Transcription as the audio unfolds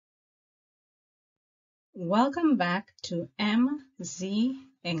Welcome back to MZ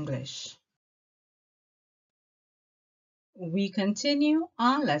English. We continue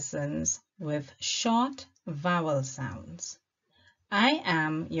our lessons with short vowel sounds. I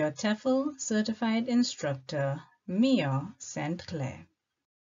am your TEFL certified instructor, Mignon St. Clair.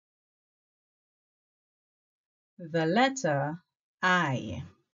 The letter I.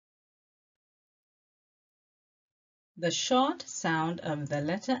 The short sound of the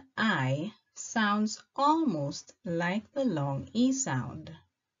letter I sounds almost like the long E sound.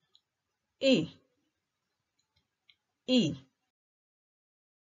 E.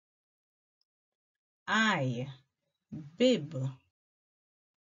 I, bib.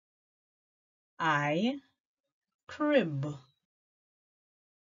 I, crib.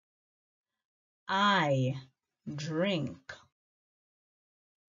 I, drink.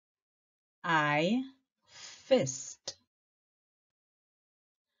 I, fist.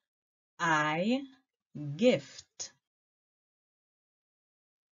 I, gift.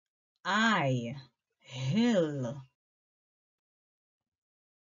 I, hill.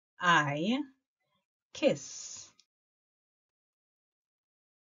 I, kiss.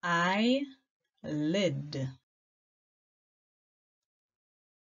 I, lid.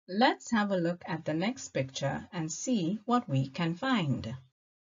 Let's have a look at the next picture and see what we can find.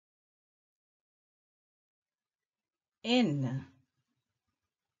 In,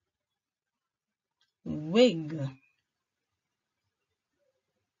 wig,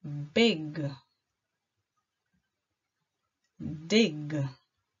 big, dig,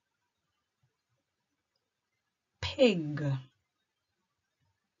 pig,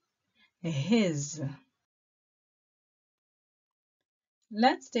 his.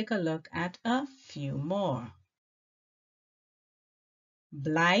 Let's take a look at a few more.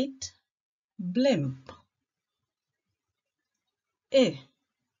 Blight, blimp.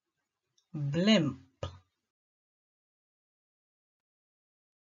 Blimp.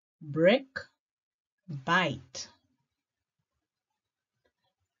 Brick, bite.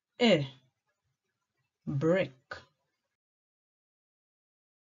 Brick.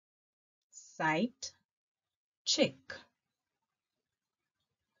 Sight, chick.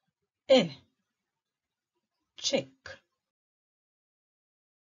 Chick.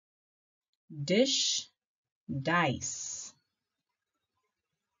 Dish, dice.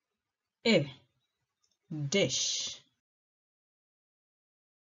 Dish.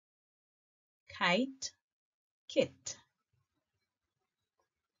 Kite, kit.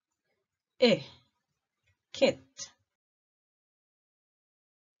 Kit.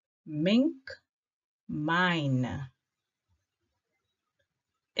 Mink, mine.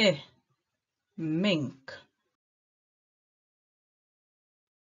 Mink.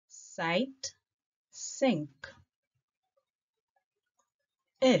 Sight, sink.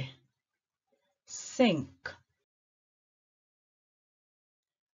 Sink.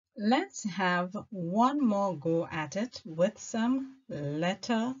 Let's have one more go at it with some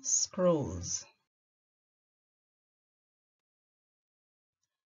letter scrolls.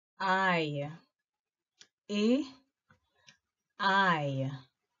 I, I,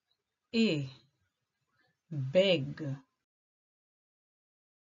 big.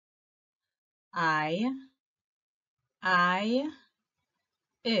 I,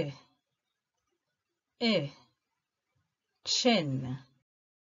 chin.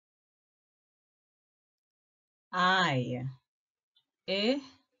 I,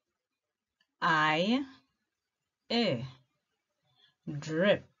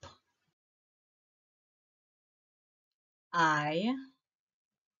 drip. I,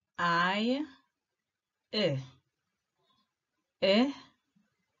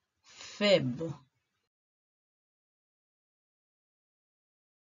 fib.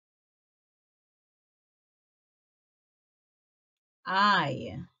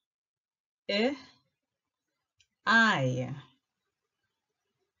 I,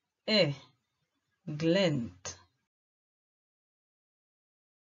 glint.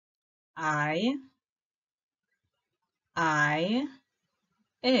 I,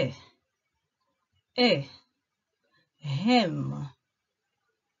 him.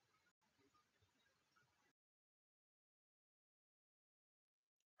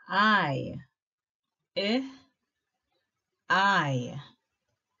 I,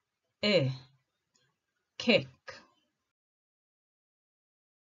 kick.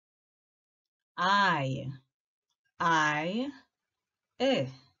 I,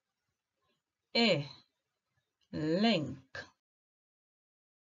 link.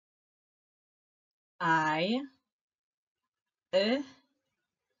 I,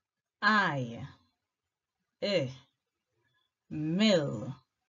 mill.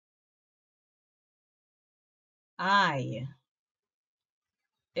 I,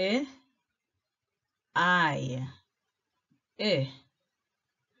 I,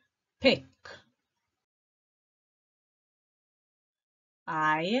 pick,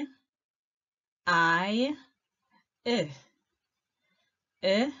 I,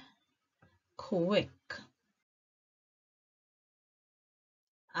 quick,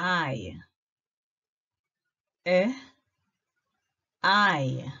 I,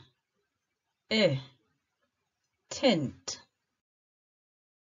 I, tint,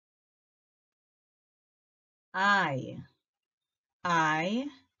 I,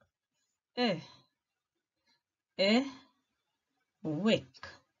 wick.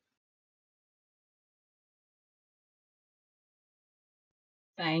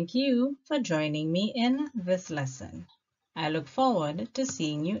 Thank you for joining me in this lesson. I look forward to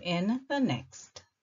seeing you in the next.